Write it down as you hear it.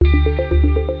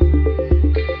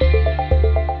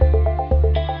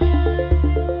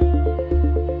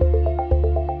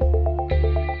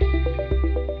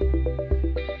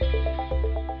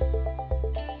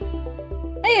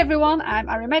everyone, I'm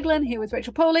Ari Meglin here with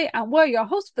Rachel Poley, and we're your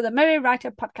hosts for the Merry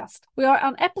Writer podcast. We are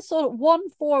on episode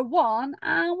 141,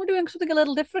 and we're doing something a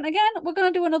little different again. We're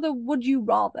going to do another Would You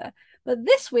Rather. But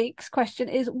this week's question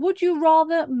is Would You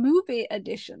Rather Movie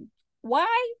Edition? Why?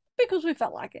 Because we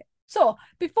felt like it. So,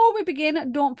 before we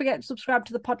begin, don't forget to subscribe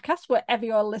to the podcast wherever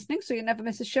you're listening so you never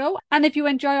miss a show. And if you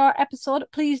enjoy our episode,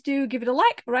 please do give it a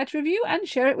like, write a review, and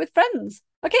share it with friends.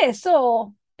 Okay,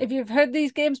 so if you've heard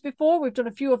these games before, we've done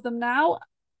a few of them now.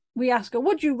 We ask a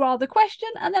would you rather question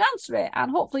and then answer it, and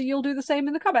hopefully you'll do the same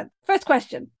in the comments. First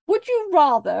question: would you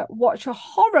rather watch a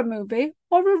horror movie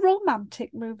or a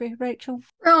romantic movie, Rachel?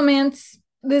 Romance.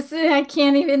 I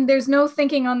can't even, there's no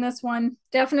thinking on this one.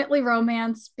 Definitely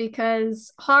romance,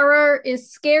 because horror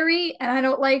is scary and I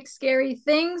don't like scary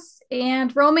things,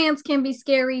 and romance can be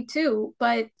scary too,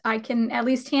 but I can at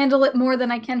least handle it more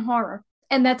than I can horror.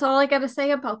 And that's all I got to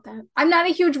say about that. I'm not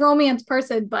a huge romance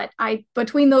person, but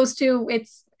between those two,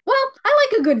 I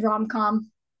like a good rom-com.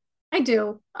 I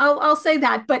do. I'll say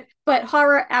that, but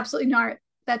horror, absolutely not.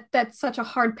 That's such a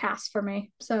hard pass for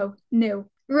me. So no.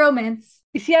 Romance.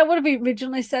 You see, I would have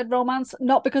originally said romance,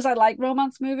 not because I like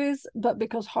romance movies, but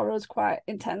because horror is quite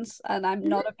intense, and I'm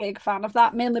not a big fan of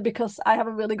that, mainly because I have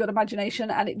a really good imagination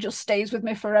and it just stays with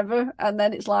me forever. And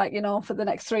then it's like, for the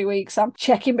next 3 weeks, I'm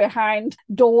checking behind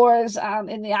doors and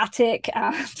in the attic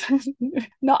and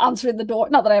not answering the door.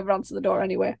 Not that I ever answer the door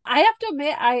anyway. I have to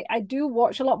admit, I do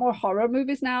watch a lot more horror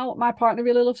movies now. My partner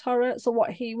really loves horror, so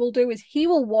what he will do is he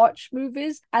will watch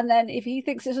movies, and then if he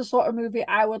thinks it's a sort of movie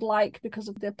I would like because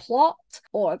of the plot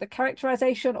or the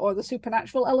characterization or the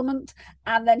supernatural element,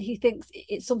 and then he thinks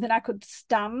it's something I could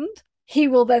stand, he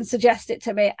will then suggest it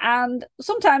to me. And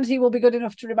sometimes he will be good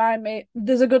enough to remind me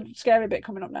there's a good scary bit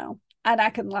coming up now, and I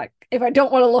can, if I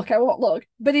don't want to look, I won't look.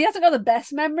 But he hasn't got the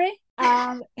best memory,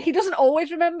 and he doesn't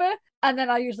always remember, and then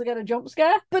I usually get a jump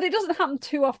scare, but it doesn't happen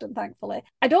too often, thankfully.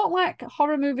 I don't like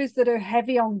horror movies that are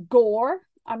heavy on gore.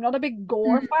 I'm not a big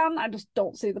gore fan. I just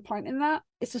don't see the point in that.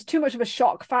 It's just too much of a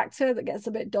shock factor that gets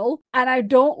a bit dull. And I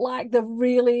don't like the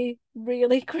really,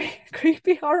 really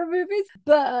creepy horror movies.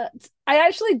 But I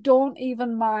actually don't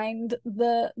even mind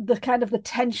the kind of the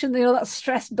tension, that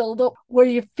stress build up where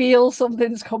you feel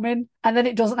something's coming and then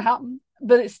it doesn't happen,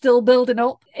 but it's still building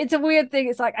up. It's a weird thing.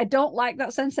 It's like, I don't like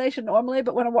that sensation normally,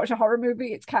 but when I watch a horror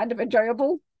movie, it's kind of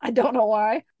enjoyable. I don't know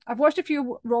why. I've watched a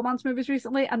few romance movies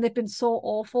recently and they've been so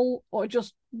awful or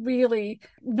just really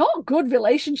not good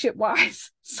relationship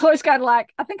wise. So it's kind of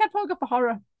like, I think I'd probably go for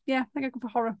horror. Yeah, I think I'd go for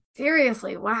horror.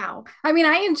 Seriously, wow. I mean,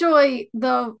 I enjoy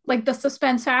the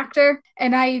suspense factor,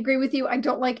 and I agree with you. I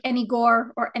don't like any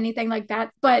gore or anything like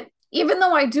that. But even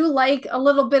though I do like a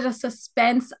little bit of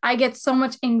suspense, I get so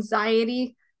much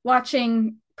anxiety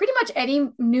watching pretty much any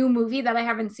new movie that I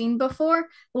haven't seen before,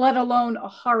 let alone a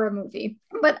horror movie.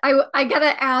 But I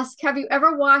gotta ask, have you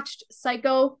ever watched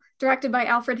Psycho, directed by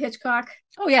Alfred Hitchcock?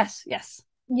 Oh, yes, yes.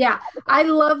 Yeah, I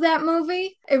love that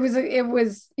movie. It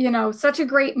was such a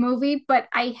great movie, but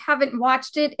I haven't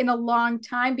watched it in a long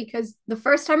time because the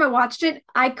first time I watched it,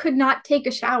 I could not take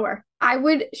a shower. I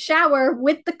would shower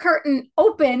with the curtain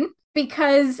open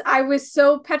because I was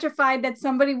so petrified that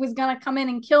somebody was going to come in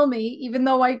and kill me, even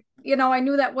though I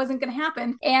knew that wasn't going to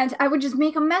happen. And I would just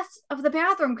make a mess of the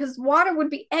bathroom because water would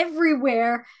be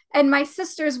everywhere. And my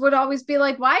sisters would always be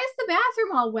like, why is the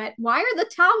bathroom all wet? Why are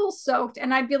the towels soaked?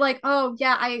 And I'd be like, oh,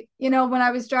 yeah, when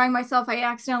I was drying myself, I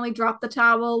accidentally dropped the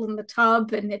towel in the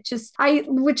tub. And I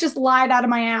would just lie it out of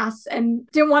my ass and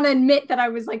didn't want to admit that I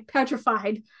was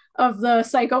petrified of the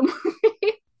Psycho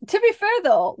movie. To be fair,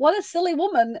 though, what a silly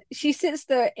woman. She sits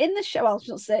there in the shower. Well,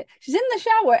 she'll say she's in the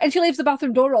shower and she leaves the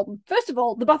bathroom door open. First of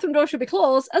all, the bathroom door should be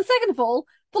closed. And second of all,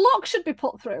 the lock should be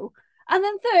put through. And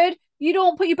then third, you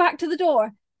don't put your back to the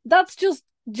door. That's just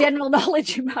general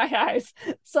knowledge in my eyes.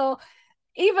 So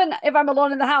even if I'm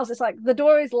alone in the house, it's like the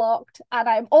door is locked and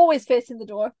I'm always facing the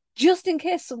door just in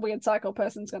case some weird psycho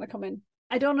person's going to come in.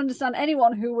 I don't understand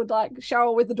anyone who would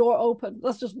shower with the door open.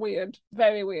 That's just weird.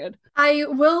 Very weird. I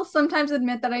will sometimes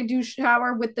admit that I do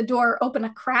shower with the door open a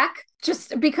crack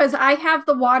just because I have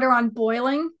the water on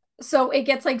boiling. So it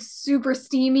gets super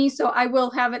steamy. So I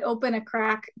will have it open a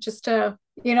crack just to,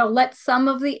 let some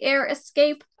of the air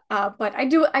escape. But I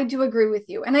do agree with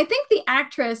you. And I think the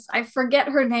actress, I forget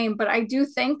her name, but I do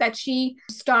think that she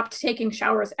stopped taking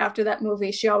showers after that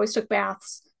movie. She always took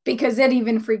baths because it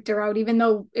even freaked her out, even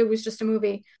though it was just a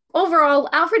movie. Overall,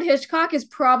 Alfred Hitchcock is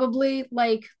probably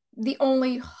the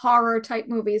only horror type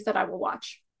movies that I will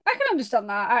watch. I can understand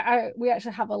that. We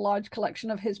actually have a large collection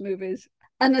of his movies.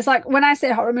 And it's like when I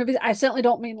say horror movies, I certainly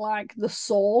don't mean like the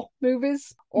Saw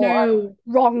movies or No.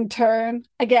 Wrong Turn.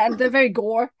 Again, they're very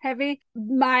gore heavy.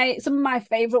 Some of my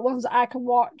favorite ones that I can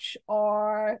watch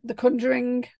are The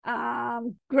Conjuring,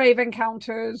 Grave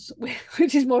Encounters,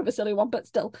 which is more of a silly one, but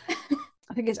still.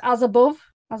 I think it's As Above,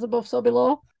 So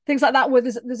Below. Things like that where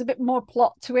there's a bit more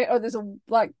plot to it, or there's a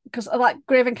like, because like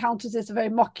Grave Encounters is a very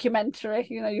mockumentary.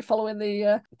 You're following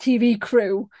the TV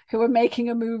crew who are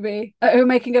making a movie, who are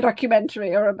making a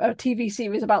documentary or a TV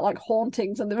series about like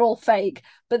hauntings, and they're all fake.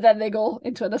 But then they go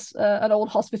into an old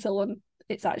hospital and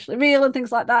it's actually real and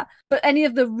things like that. But any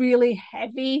of the really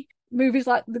heavy movies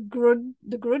like The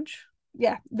Grudge,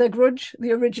 yeah, The Grudge,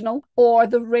 the original, or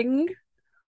The Ring.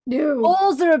 No.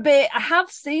 Those are a bit. I have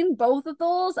seen both of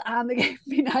those, and they gave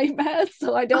me nightmares,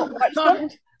 so I don't Oh watch my them.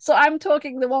 God. So I'm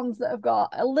talking the ones that have got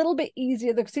a little bit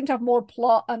easier. They seem to have more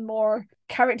plot and more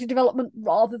character development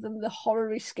rather than the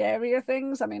horror-y, scarier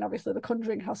things. I mean, obviously, The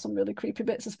Conjuring has some really creepy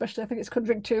bits, especially I think it's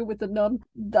Conjuring 2 with the nun.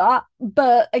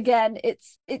 But again,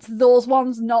 it's those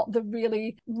ones, not the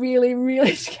really, really,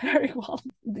 really scary ones.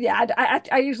 Yeah,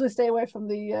 I usually stay away from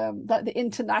the like the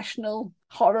international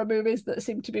horror movies that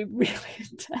seem to be really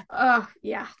intense. Oh,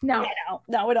 yeah. No. Yeah,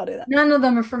 no, we don't do that. None of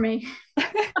them are for me.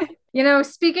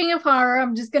 Speaking of horror,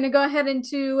 I'm just going to go ahead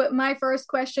into my first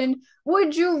question.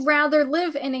 Would you rather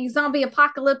live in a zombie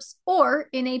apocalypse or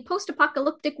in a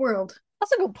post-apocalyptic world?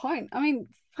 That's a good point. I mean,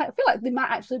 I feel like they might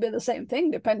actually be the same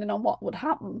thing depending on what would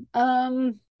happen.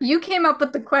 You came up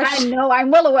with the I question. know,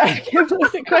 I'm well aware.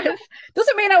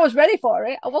 Doesn't mean I was ready for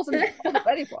it. I wasn't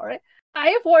ready for it. I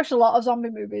have watched a lot of zombie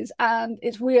movies, and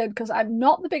it's weird because I'm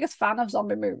not the biggest fan of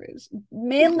zombie movies,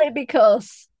 mainly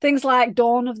because things like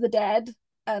Dawn of the Dead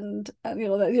and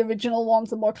the original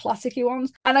ones, the more classicy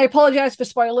ones. And I apologize for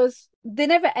spoilers. They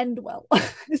never end well.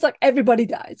 It's like everybody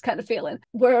dies kind of feeling.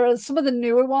 Whereas some of the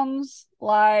newer ones,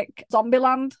 like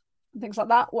Zombieland and things like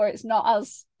that, where it's not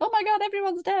as, oh my God,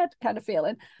 everyone's dead kind of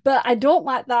feeling. But I don't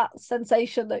like that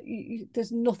sensation that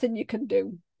there's nothing you can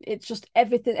do. It's just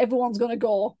everyone's going to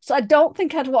go. So I don't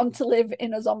think I'd want to live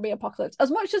in a zombie apocalypse.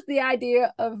 As much as the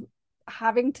idea of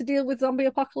having to deal with zombie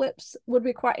apocalypse would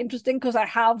be quite interesting, because I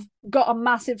have got a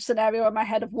massive scenario in my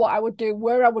head of what I would do,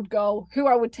 where I would go, who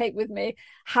I would take with me,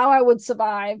 how I would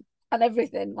survive, and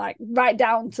everything, like right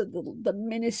down to the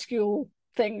minuscule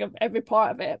thing of every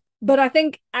part of it. But I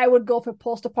think I would go for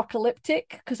post-apocalyptic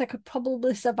because I could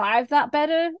probably survive that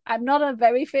better. I'm not a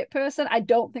very fit person. I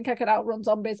don't think I could outrun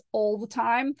zombies all the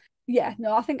time. Yeah,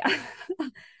 no, I think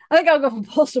I think I'll go for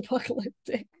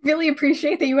post-apocalyptic. Really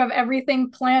appreciate that you have everything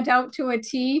planned out to a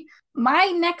T. My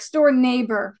next door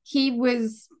neighbor, he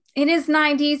was in his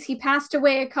 90s. He passed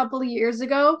away a couple of years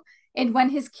ago. And when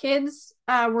his kids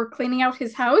were cleaning out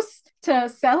his house to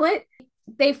sell it,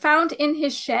 they found in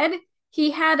his shed,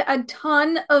 he had a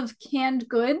ton of canned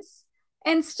goods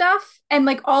and stuff and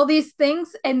like all these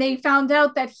things. And they found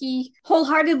out that he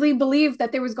wholeheartedly believed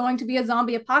that there was going to be a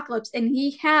zombie apocalypse. And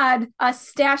he had a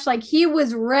stash, like he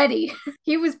was ready.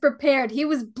 He was prepared. He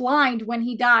was blind when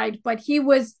he died, but he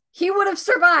would have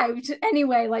survived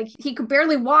anyway. Like he could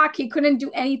barely walk. He couldn't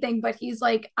do anything, but he's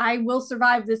like, I will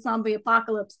survive this zombie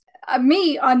apocalypse.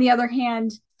 Me, on the other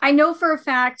hand, I know for a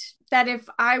fact that if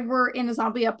I were in a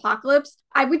zombie apocalypse,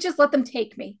 I would just let them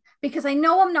take me because I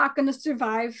know I'm not going to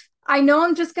survive. I know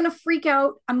I'm just going to freak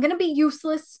out. I'm going to be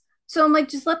useless. So I'm like,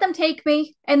 just let them take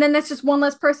me. And then that's just one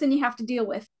less person you have to deal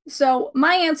with. So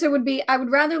my answer would be I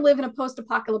would rather live in a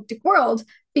post-apocalyptic world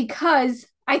because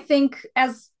I think,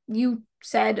 as you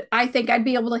said, I think I'd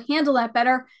be able to handle that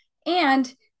better.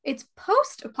 And it's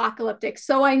post-apocalyptic.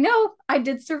 So I know I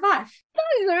did survive.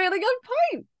 That is a really good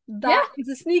point. That is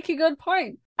a sneaky good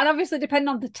point. And obviously, depending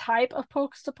on the type of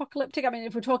post-apocalyptic, I mean,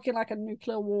 if we're talking like a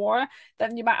nuclear war,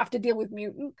 then you might have to deal with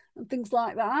mutant and things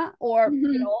like that, or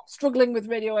struggling with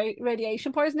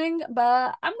radiation poisoning.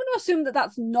 But I'm going to assume that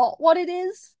that's not what it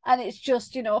is, and it's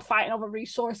just fighting over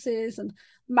resources and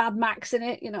Mad Max in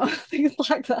it, things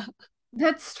like that.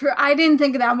 That's true. I didn't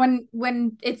think of that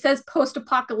when it says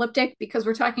post-apocalyptic because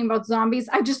we're talking about zombies.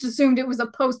 I just assumed it was a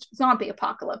post-zombie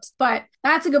apocalypse. But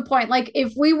that's a good point. Like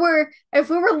if we were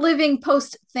living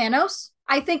post-Thanos,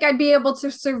 I think I'd be able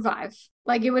to survive.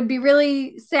 Like it would be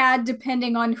really sad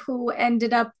depending on who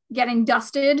ended up getting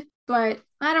dusted, but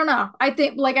I don't know. I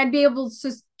think like I'd be able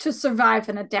to survive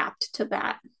and adapt to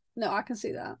that. No, I can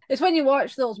see that. It's when you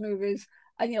watch those movies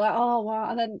and you're like, oh wow,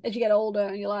 and then as you get older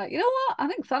and you're like, you know what, I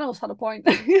think Thanos had a point.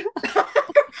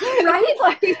 Right?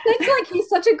 Like it's like he's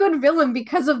such a good villain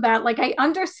because of that. Like I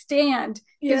understand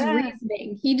his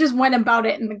reasoning. He just went about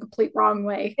it in the complete wrong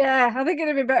way. Yeah, I think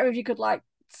it'd be better if you could like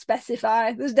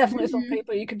specify. There's definitely some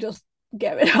people you could just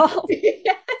get rid of.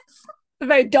 Yes. A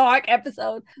very dark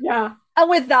episode. Yeah. And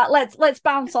with that, let's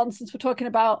bounce on, since we're talking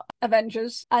about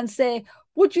Avengers, and say,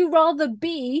 would you rather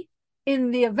be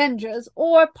in the Avengers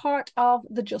or part of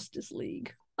the Justice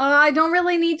League? I don't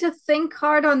really need to think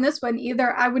hard on this one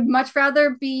either. I would much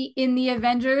rather be in the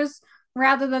Avengers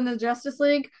rather than the Justice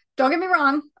League. Don't get me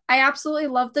wrong. I absolutely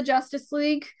love the Justice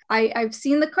League. I've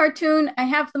seen the cartoon. I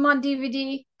have them on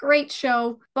DVD. Great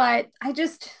show. But I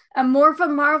just am more of a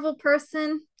Marvel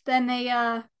person than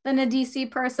a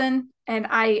DC person. And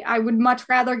I would much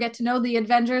rather get to know the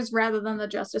Avengers rather than the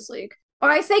Justice League. Or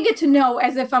I say get to know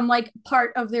as if I'm like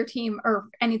part of their team or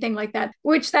anything like that,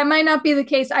 which that might not be the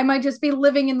case. I might just be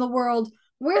living in the world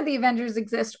where the Avengers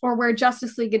exist or where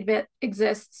Justice League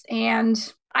exists.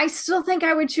 And I still think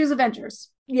I would choose Avengers.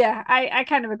 Yeah, I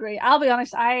kind of agree. I'll be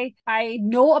honest, I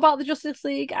know about the Justice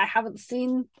League. I haven't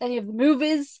seen any of the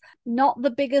movies. Not the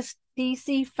biggest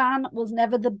DC fan, was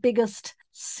never the biggest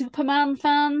Superman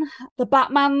fan. The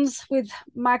Batmans with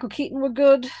Michael Keaton were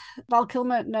good. Val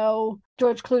Kilmer, no.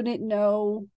 George Clooney,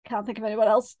 no. Can't think of anyone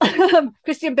else.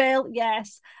 Christian Bale,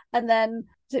 yes. And then,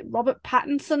 is it Robert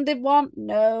Pattinson did one?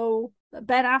 No.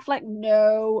 Ben Affleck,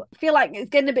 no. I feel like it's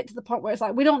getting a bit to the point where it's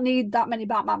like, we don't need that many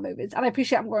Batman movies. And I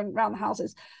appreciate I'm going around the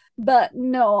houses. But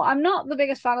no, I'm not the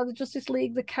biggest fan of the Justice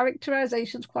League. The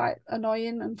characterization's quite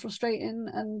annoying and frustrating,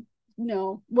 and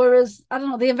no. Whereas, I don't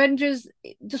know, the Avengers,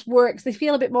 it just works. They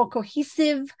feel a bit more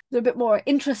cohesive. They're a bit more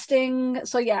interesting.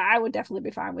 So yeah, I would definitely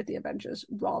be fine with the Avengers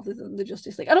rather than the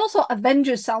Justice League. And also,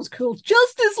 Avengers sounds cool.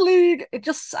 Justice League! It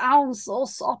just sounds so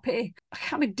soppy. I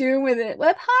can't be doing with it. We're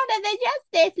part of the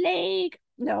Justice League.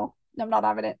 No, I'm not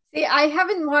having it. See, I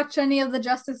haven't watched any of the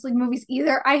Justice League movies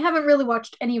either. I haven't really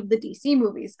watched any of the DC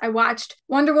movies. I watched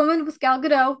Wonder Woman with Gal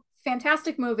Gadot,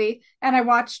 fantastic movie, and I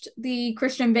watched the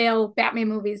Christian Bale Batman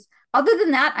movies. Other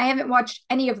than that, I haven't watched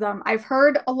any of them. I've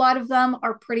heard a lot of them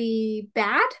are pretty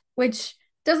bad, which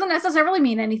doesn't necessarily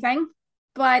mean anything,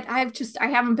 but I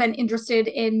haven't been interested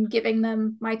in giving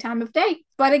them my time of day.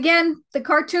 But again, the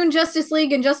cartoon Justice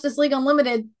League and Justice League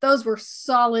Unlimited, those were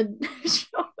solid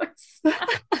shows.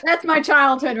 That's my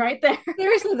childhood right there.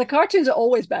 Seriously, the cartoons are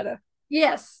always better.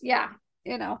 Yes, yeah.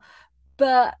 You know,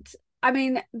 but I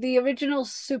mean, the original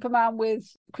Superman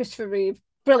with Christopher Reeve,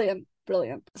 brilliant.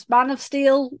 Man of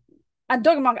Steel, and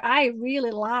don't get me wrong, I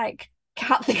really like,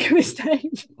 can't think of his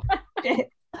name.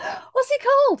 What's he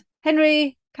called?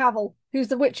 Henry Cavill, who's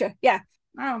the Witcher. Yeah.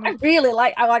 I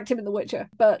liked him in The Witcher,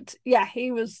 but yeah,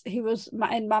 he was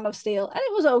in Man of Steel, and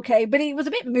it was okay, but he was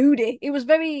a bit moody. He was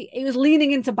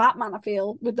leaning into Batman, I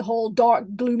feel, with the whole dark,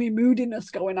 gloomy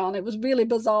moodiness going on. It was really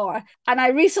bizarre. And I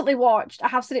recently watched, I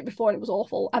have seen it before and it was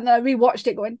awful, and then I rewatched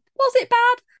it going, was it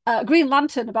bad? Green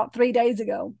Lantern about 3 days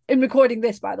ago, in recording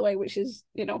this, by the way, which is,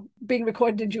 being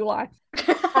recorded in July.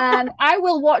 And I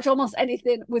will watch almost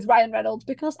anything with Ryan Reynolds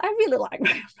because I really like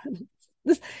Ryan Reynolds.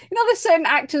 There's certain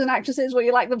actors and actresses where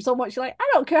you like them so much, you're like, I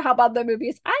don't care how bad their movie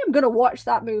is, I am going to watch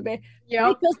that movie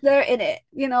because they're in it.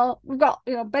 We've got,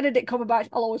 Benedict Cumberbatch,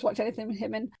 I'll always watch anything with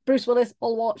him in. Bruce Willis,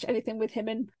 I'll watch anything with him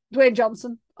in. Dwayne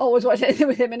Johnson, always watch anything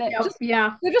with him in it.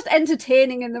 They're just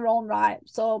entertaining in their own right.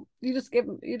 So you just give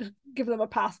them a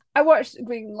pass. I watched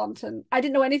Green Lantern. I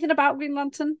didn't know anything about Green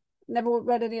Lantern. Never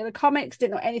read any of the comics,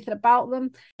 didn't know anything about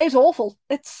them. It's awful.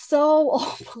 It's so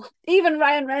awful. Even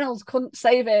Ryan Reynolds couldn't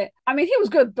save it. I mean, he was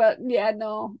good, but yeah,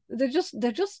 no. They're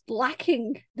just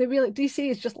lacking. DC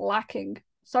is just lacking.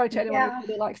 Sorry to anyone who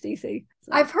really likes DC.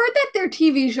 So. I've heard that their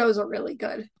TV shows are really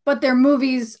good, but their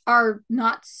movies are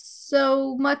not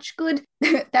so much good.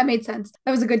 That made sense.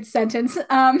 That was a good sentence.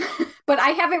 But I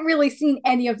haven't really seen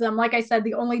any of them. Like I said,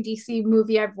 the only DC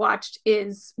movie I've watched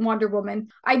is Wonder Woman.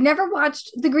 I never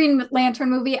watched the Green Lantern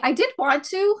movie. I did want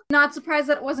to. Not surprised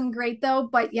that it wasn't great though,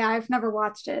 but yeah, I've never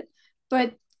watched it.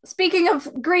 But speaking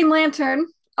of Green Lantern,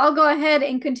 I'll go ahead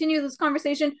and continue this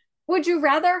conversation. Would you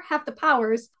rather have the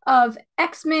powers of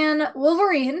X-Man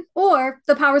Wolverine or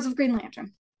the powers of Green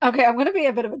Lantern? Okay, I'm going to be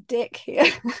a bit of a dick here.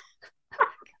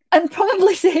 And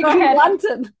probably say Green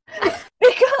Lantern.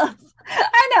 Because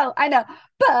I know.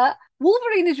 But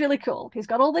Wolverine is really cool. He's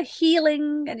got all the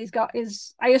healing and he's got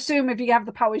I assume if you have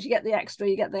the powers, you get the extra,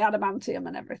 you get the adamantium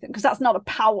and everything. Because that's not a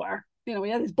power. He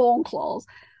has his bone claws.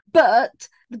 But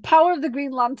the power of the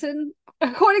Green Lantern,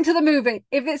 according to the movie,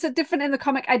 if it's a different in the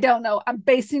comic, I don't know. I'm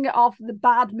basing it off the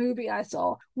bad movie I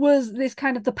saw, was this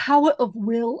kind of the power of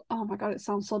will. Oh my God, it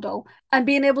sounds so dull. And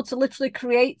being able to literally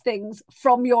create things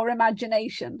from your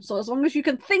imagination. So as long as you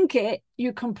can think it,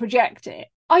 you can project it.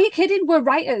 Are you kidding? We're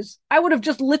writers. I would have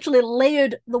just literally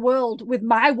layered the world with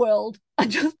my world and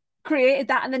just created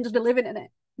that and then just be living in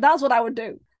it. That's what I would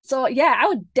do. So yeah, I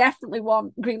would definitely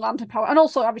want Green Lantern power, and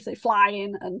also obviously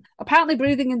flying and apparently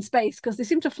breathing in space because they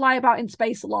seem to fly about in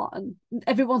space a lot, and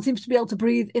everyone seems to be able to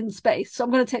breathe in space. So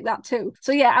I'm going to take that too.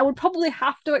 So yeah, I would probably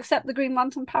have to accept the Green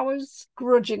Lantern powers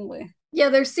grudgingly. Yeah,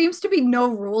 there seems to be no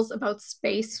rules about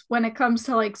space when it comes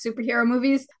to like superhero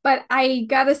movies, but I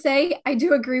gotta say, I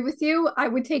do agree with you. I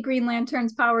would take Green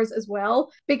Lantern's powers as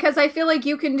well because I feel like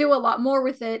you can do a lot more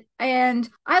with it. And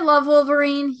I love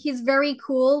Wolverine. He's very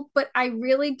cool, but I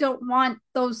really don't want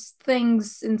those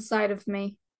things inside of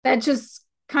me. That just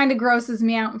kind of grosses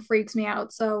me out and freaks me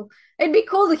out. So it'd be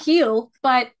cool to heal,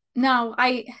 but no,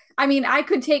 I mean, I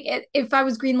could take it if I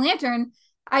was Green Lantern.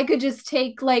 I could just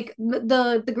take like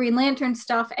the Green Lantern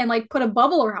stuff and like put a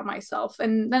bubble around myself,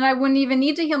 and then I wouldn't even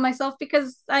need to heal myself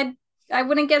because I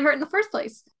wouldn't get hurt in the first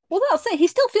place. Well, that's it. He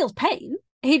still feels pain.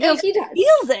 He Yeah, just he does.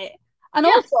 feels it. And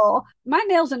Yeah. also, my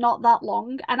nails are not that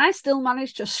long, and I still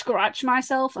manage to scratch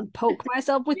myself and poke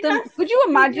myself with them. Yes. Could you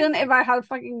imagine if I had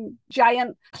fucking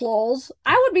giant claws?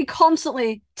 I would be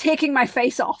constantly taking my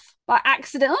face off by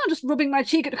accident, just rubbing my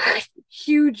cheek and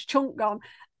huge chunk gone.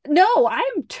 No,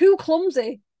 I'm too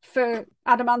clumsy for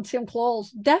adamantium claws.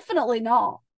 Definitely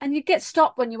not. And you'd get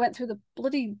stopped when you went through the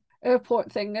bloody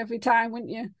airport thing every time,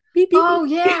 wouldn't you? Beep, beep, Oh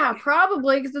beep. yeah,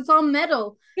 probably because it's all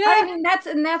metal. I Yeah. mean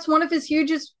that's one of his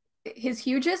hugest.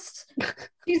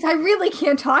 Jeez, I really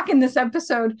can't talk in this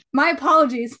episode. My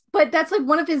apologies, but that's like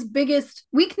one of his biggest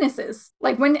weaknesses.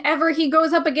 Like whenever he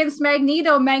goes up against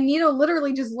Magneto, Magneto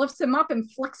literally just lifts him up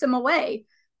and flicks him away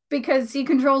because he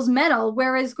controls metal.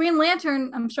 Whereas Green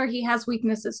Lantern, I'm sure he has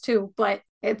weaknesses too, but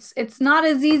it's not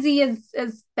as easy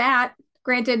as that.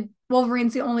 Granted,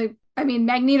 Wolverine's the only I mean,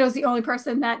 Magneto's the only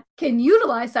person that can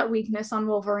utilize that weakness on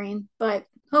Wolverine, but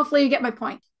hopefully you get my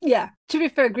point. Yeah. To be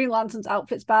fair, Green Lantern's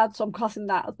outfit's bad, so I'm classing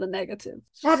that as the negative.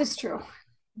 That is true.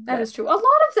 That But is true. A lot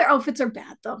of their outfits are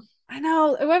bad, though. I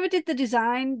know whoever did the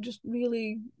design just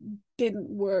really didn't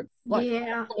work like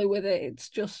Yeah. properly with it. It's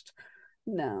just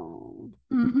no.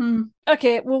 Mm-hmm.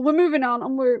 Okay, well we're moving on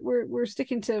and we're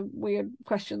sticking to weird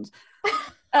questions.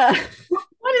 Uh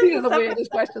What These is are the this weirdest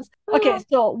episode? questions. Okay,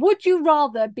 so would you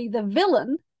rather be the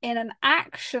villain in an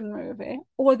action movie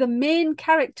or the main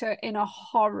character in a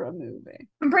horror movie?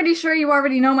 I'm pretty sure you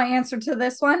already know my answer to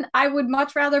this one. I would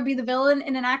much rather be the villain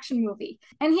in an action movie.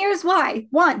 And here's why.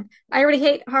 One, I already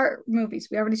hate horror movies.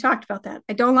 We already talked about that.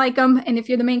 I don't like them. And if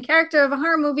you're the main character of a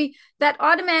horror movie, that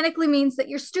automatically means that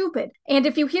you're stupid. And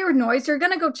if you hear a noise, you're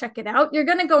going to go check it out. You're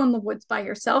going to go in the woods by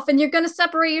yourself and you're going to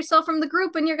separate yourself from the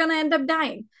group and you're going to end up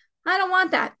dying. I don't want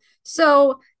that.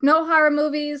 So, no horror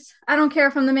movies. I don't care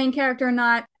if I'm the main character or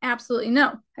not. Absolutely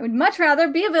no. I would much rather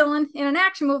be a villain in an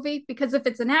action movie because if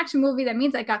it's an action movie, that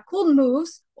means I got cool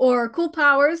moves or cool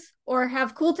powers or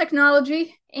have cool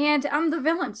technology and I'm the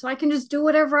villain. So I can just do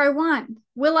whatever I want.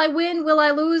 Will I win? Will I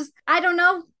lose? I don't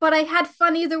know, but I had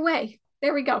fun either way.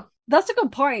 There we go. That's a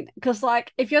good point because,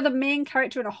 like, if you're the main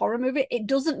character in a horror movie, it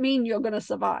doesn't mean you're going to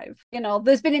survive. You know,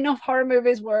 there's been enough horror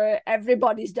movies where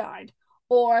everybody's died,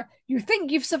 or you think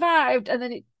you've survived, and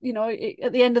then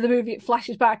at the end of the movie, it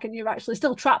flashes back, and you're actually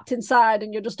still trapped inside,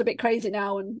 and you're just a bit crazy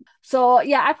now. And so,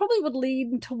 yeah, I probably would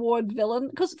lean toward villain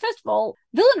because, first of all,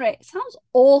 villainry sounds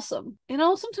awesome. You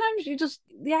know, sometimes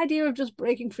the idea of just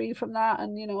breaking free from that,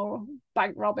 and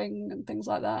bank robbing and things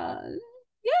like that.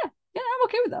 Yeah, I'm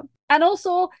okay with them. And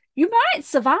also, you might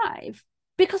survive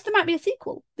because there might be a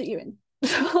sequel that you're in.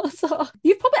 So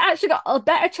you've probably actually got a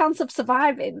better chance of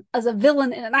surviving as a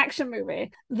villain in an action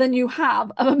movie than you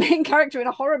have of a main character in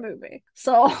a horror movie.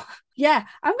 So yeah,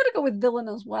 I'm gonna go with villain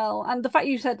as well. And the fact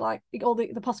you said like all the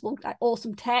possible like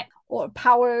awesome tech or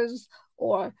powers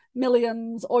or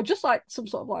millions or just like some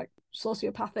sort of like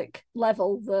sociopathic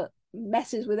level that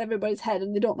messes with everybody's head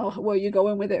and they don't know where you're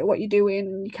going with it or what you're doing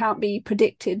and you can't be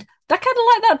predicted. That kind of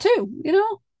like that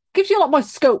too, gives you a lot more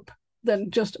scope than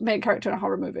just main character in a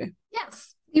horror movie.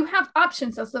 Yes, you have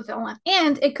options as the villain.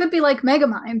 And it could be like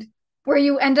Megamind, where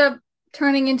you end up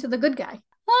turning into the good guy.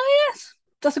 Oh yes,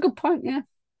 that's a good point. Yeah.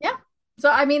 Yeah. So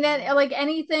I mean, like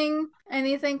anything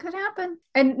could happen.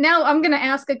 And now I'm gonna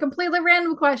ask a completely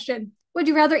random question: would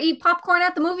you rather eat popcorn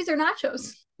at the movies or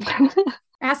nachos?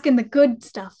 Asking the good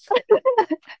stuff.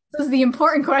 This is the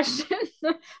important question.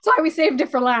 That's why we saved it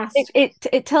for last.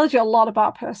 It tells you a lot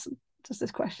about a person. Just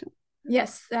this question.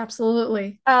 Yes,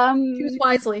 absolutely. Choose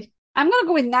wisely. I'm gonna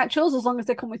go with nachos as long as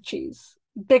they come with cheese.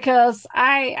 Because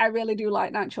I really do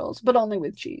like nachos, but only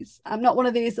with cheese. I'm not one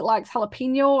of these that likes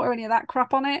jalapeno or any of that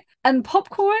crap on it. And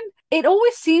popcorn, it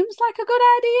always seems like a good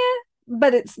idea,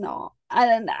 but it's not.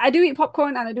 And I do eat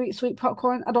popcorn and I do eat sweet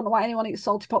popcorn. I don't know why anyone eats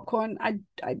salty popcorn. I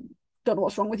don't know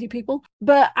what's wrong with you people.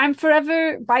 But I'm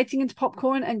forever biting into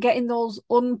popcorn and getting those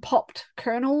unpopped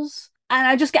kernels. And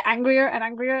I just get angrier and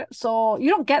angrier. So you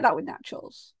don't get that with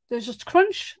nachos. There's just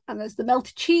crunch and there's the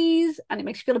melted cheese and it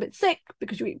makes you feel a bit sick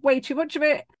because you eat way too much of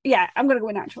it. Yeah, I'm going to go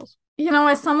with nachos. You know,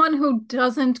 as someone who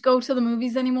doesn't go to the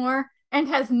movies anymore and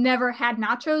has never had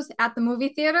nachos at the movie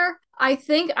theater, I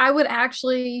think I would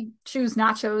actually choose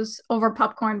nachos over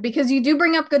popcorn because you do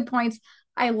bring up good points.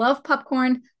 I love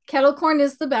popcorn. Kettle corn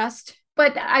is the best.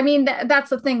 But I mean, that's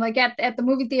the thing. Like at the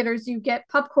movie theaters, you get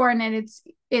popcorn and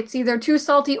it's either too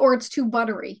salty or it's too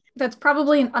buttery. That's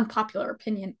probably an unpopular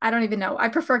opinion. I don't even know. I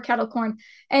prefer kettle corn.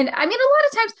 And I mean, a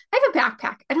lot of times I have a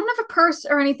backpack. I don't have a purse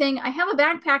or anything. I have a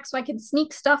backpack so I can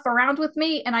sneak stuff around with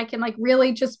me and I can like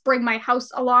really just bring my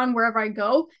house along wherever I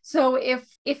go. So if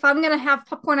I'm gonna have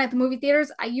popcorn at the movie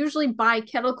theaters, I usually buy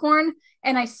kettle corn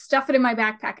and I stuff it in my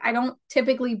backpack. I don't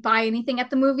typically buy anything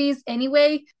at the movies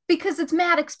anyway because it's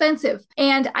mad expensive.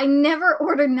 And I never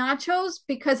ordered nachos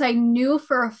because I knew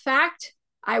for a fact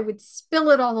I would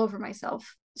spill it all over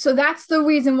myself. So that's the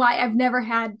reason why I've never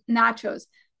had nachos.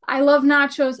 I love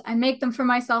nachos. I make them for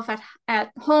myself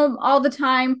at home all the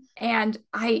time. And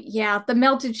the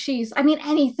melted cheese. I mean,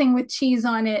 anything with cheese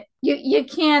on it. You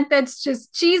can't, that's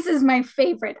just, cheese is my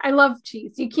favorite. I love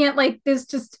cheese. You can't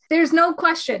there's no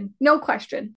question. No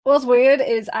question. What's weird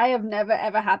is I have never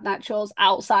ever had nachos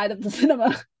outside of the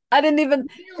cinema. I didn't even.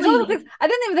 Really? I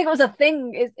didn't even think it was a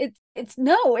thing.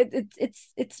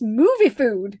 It's movie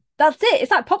food. That's it. It's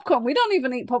like popcorn. We don't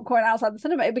even eat popcorn outside the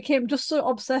cinema. It became just so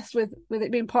obsessed with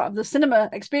it being part of the cinema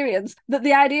experience that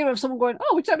the idea of someone going,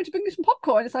 "Oh, would you like me to bring you some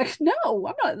popcorn?" It's like, no,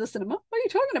 I'm not at the cinema. What are you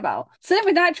talking about? Same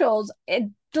with nachos. It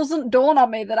doesn't dawn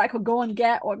on me that I could go and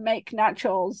get or make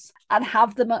nachos and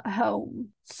have them at home.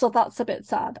 So that's a bit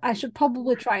sad. I should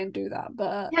probably try and do that.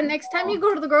 But Yeah, next time you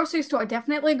go to the grocery store,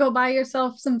 definitely go buy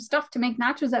yourself some stuff to make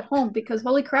nachos at home because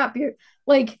holy crap,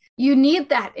 you need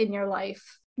that in your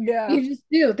life. yeah, You just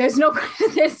do. There's no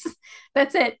this.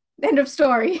 That's it. End of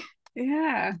story.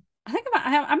 yeah. I think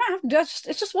I might have to just.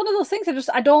 It's just one of those things.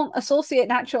 I don't associate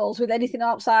nachos with anything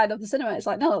outside of the cinema. It's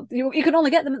like no, you can only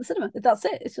get them at the cinema. That's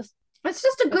it. It's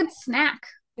just a good snack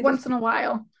once in a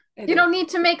while. You Is. don't need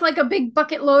to make like a big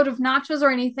bucket load of nachos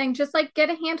or anything. Just like get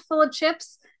a handful of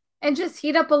chips and just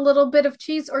heat up a little bit of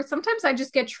cheese. Or sometimes I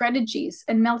just get shredded cheese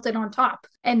and melt it on top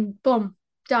and boom,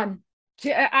 done.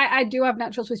 I do have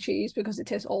nachos with cheese because it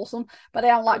tastes awesome, but I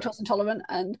am lactose intolerant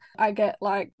and I get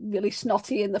like really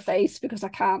snotty in the face because I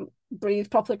can't breathe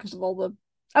properly because of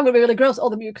I'm gonna be really gross, all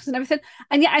the mucus and everything.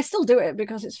 And yet I still do it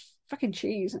because it's fucking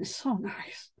cheese and it's so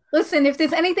nice. Listen, if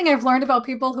there's anything I've learned about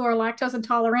people who are lactose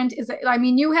intolerant is that, I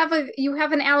mean, you have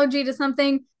an allergy to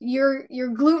something, you're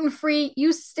gluten free,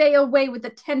 you stay away with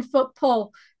a 10-foot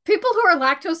pole. People who are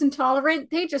lactose intolerant,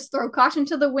 they just throw caution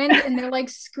to the wind and they're like,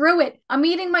 screw it. I'm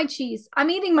eating my cheese. I'm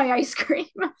eating my ice cream.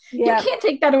 You Yeah. can't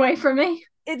take that away from me.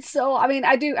 It's so I mean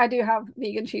I do have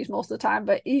vegan cheese most of the time,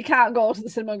 but you can't go to the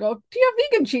cinema and go, do you have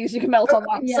vegan cheese? You can melt on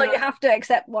that. So Yeah. you have to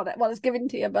accept what is given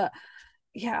to you. But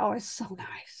yeah, oh, it's so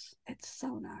nice. It's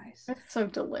so nice. That's so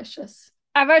delicious.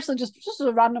 I've actually just as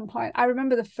a random point, I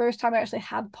remember the first time I actually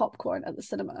had popcorn at the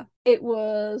cinema.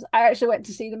 I actually went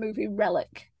to see the movie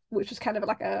Relic, which was kind of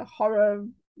like a horror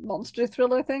monster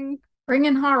thriller thing.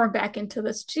 Bringing horror back into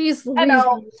this. Jeez I Louise.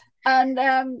 know. And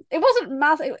it wasn't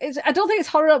massive. I don't think it's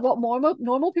horror what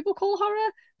normal people call horror,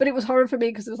 but it was horror for me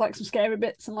because there was like some scary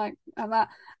bits and that.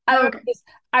 And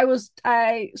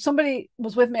somebody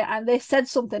was with me and they said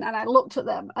something and I looked at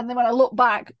them and then when I looked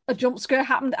back, a jump scare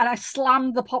happened and I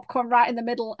slammed the popcorn right in the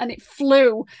middle and it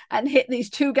flew and hit these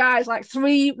two guys like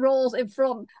 3 rows in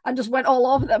front and just went all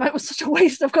over them. It was such a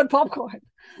waste of good popcorn.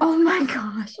 Oh my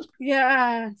gosh.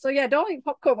 Yeah. So yeah, don't eat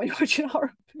popcorn when you're watching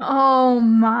horror. Oh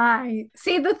my.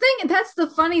 See, that's the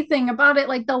funny thing about it.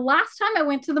 Like the last time I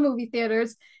went to the movie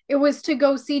theaters, it was to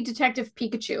go see Detective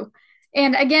Pikachu.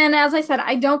 And again, as I said,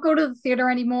 I don't go to the theater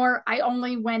anymore. I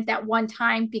only went that one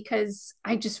time because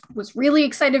I just was really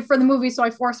excited for the movie, so I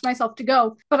forced myself to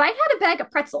go. But I had a bag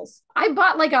of pretzels. I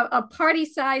bought like a party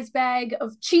size bag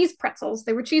of cheese pretzels.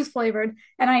 They were cheese flavored,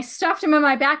 and I stuffed them in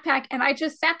my backpack. And I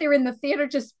just sat there in the theater,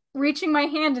 just reaching my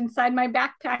hand inside my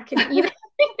backpack and eating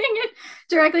it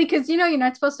directly because you're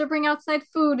not supposed to bring outside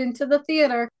food into the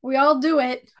theater. We all do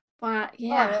it, but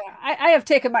yeah. Oh, yeah. I have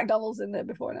taken McDonald's in there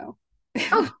before now.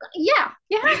 Oh, yeah,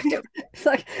 you have to. It's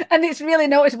like, and it's really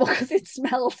noticeable because it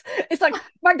smells. It's like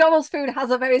McDonald's food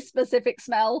has a very specific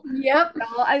smell. Yep.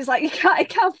 And it's like I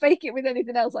can't fake it with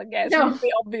anything else. Like, yeah, it's No,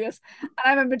 really obvious. And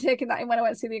I remember taking that in when I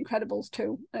went to see The Incredibles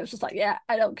too. And it was just like, yeah,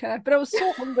 I don't care. But I was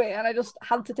so hungry and I just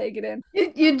had to take it in.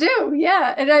 you do.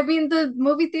 Yeah. And I mean, the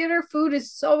movie theater food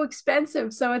is so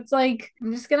expensive. So it's like,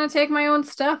 I'm just going to take my own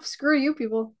stuff. Screw you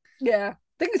people. Yeah.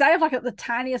 Thing is, I have like the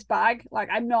tiniest bag. Like,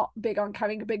 I'm not big on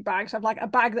carrying a big bag. So I have like a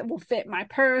bag that will fit my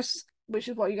purse, which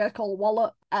is what you guys call a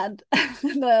wallet. And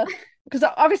the, because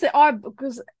obviously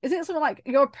because is it something like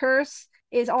your purse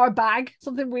is our bag?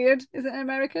 Something weird, is it in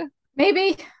America?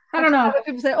 Maybe. I don't know.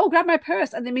 People say, "Oh, grab my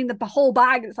purse," and they mean the whole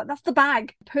bag. It's like that's the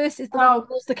bag. Purse is the one that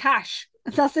holds the cash,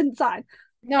 and that's inside.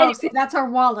 No, anyway, see, that's our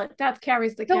wallet. That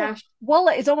carries the cash.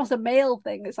 Wallet is almost a male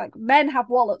thing. It's like men have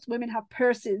wallets, women have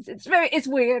purses. It's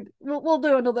weird. We'll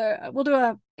do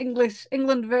a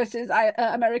England versus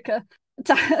America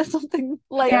something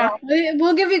later. Yeah,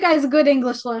 we'll give you guys a good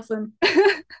English lesson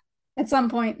at some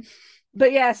point.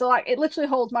 But yeah, so like it literally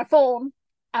holds my phone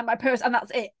and my purse, and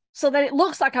that's it. So then it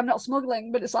looks like I'm not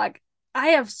smuggling, but it's like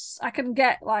I can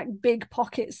get like big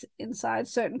pockets inside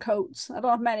certain coats. I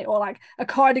don't have many, or like a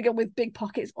cardigan with big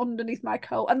pockets underneath my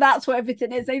coat, and that's where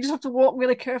everything is. You just have to walk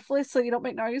really carefully so you don't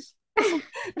make noise.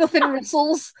 Nothing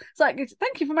rustles. It's like,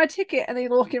 thank you for my ticket, and then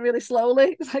you're walking really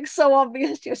slowly. It's like so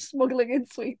obvious you're smuggling in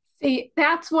sweets. See,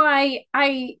 that's why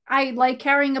I like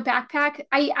carrying a backpack.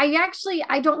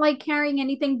 I don't like carrying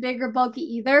anything big or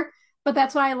bulky either, but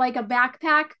that's why I like a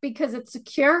backpack because it's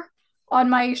secure on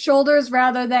my shoulders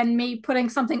rather than me putting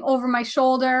something over my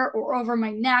shoulder or over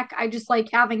my neck. I just like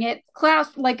having it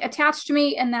clasped, like attached to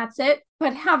me, and that's it.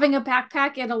 But having a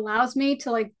backpack, it allows me to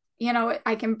like, you know,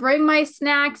 I can bring my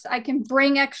snacks, I can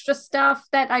bring extra stuff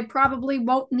that I probably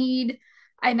won't need.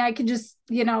 And I can just,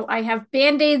 you know, I have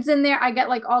Band-Aids in there. I got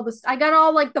like all this, I got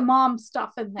all like the mom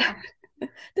stuff in there. Did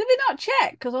they not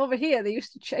check? Because over here they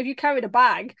used to check if you carried a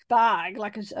bag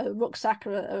like a rucksack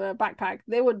or a backpack,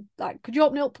 they would like, could you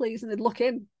open it up please? And they'd look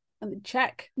in and they'd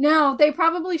check. No, they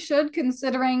probably should,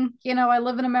 considering, you know, I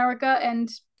live in America and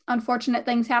unfortunate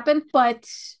things happen. But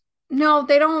no,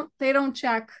 they don't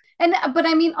check. And but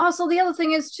I mean, also the other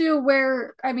thing is too,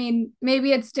 where I mean,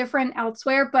 maybe it's different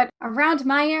elsewhere, but around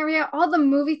my area, all the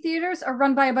movie theaters are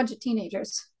run by a bunch of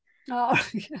teenagers. Oh,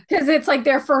 because it's like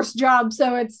their first job,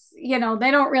 so it's, you know,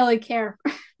 they don't really care.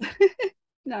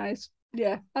 Nice.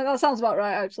 Yeah, that sounds about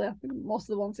right actually. I think most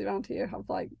of the ones around here have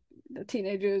like the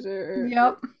teenagers or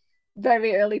yep,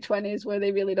 very early 20s where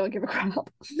they really don't give a crap.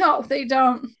 No, they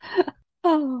don't.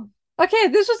 Oh, okay,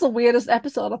 this was the weirdest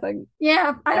episode, I think.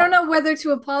 Yeah, I don't know whether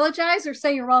to apologize or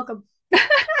say you're welcome.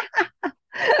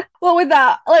 Well, with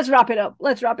that, let's wrap it up.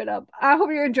 I hope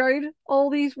you enjoyed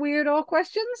all these weirdo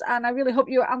questions, and I really hope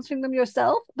you're answering them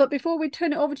yourself. But before we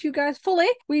turn it over to you guys fully,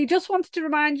 we just wanted to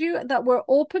remind you that we're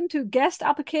open to guest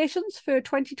applications for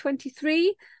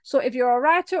 2023. So if you're a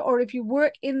writer or if you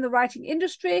work in the writing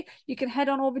industry, you can head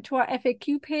on over to our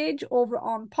FAQ page over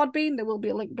on Podbean. There will be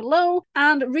a link below,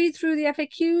 and read through the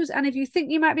FAQs. And if you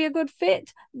think you might be a good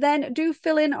fit, then do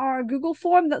fill in our Google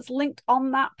form that's linked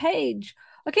on that page.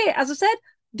 Okay, as I said,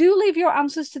 do leave your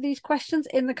answers to these questions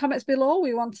in the comments below.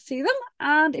 We want to see them.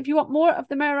 And if you want more of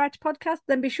the Merry Writer podcast,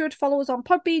 then be sure to follow us on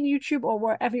Podbean, YouTube, or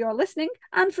wherever you're listening.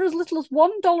 And for as little as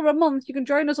 $1 a month, you can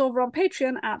join us over on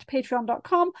Patreon at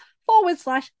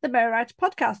patreon.com/the Merry Writer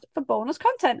podcast for bonus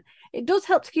content. It does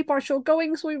help to keep our show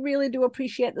going, so we really do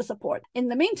appreciate the support. In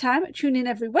the meantime, tune in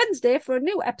every Wednesday for a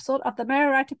new episode of the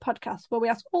Merry Writer podcast, where we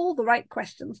ask all the right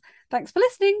questions. Thanks for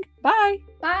listening. Bye.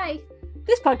 Bye.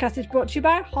 This podcast is brought to you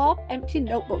by Half Empty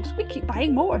Notebooks. We keep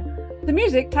buying more. The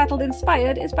music, titled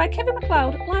Inspired, is by Kevin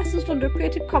MacLeod, licensed under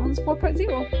Creative Commons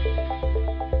 4.0.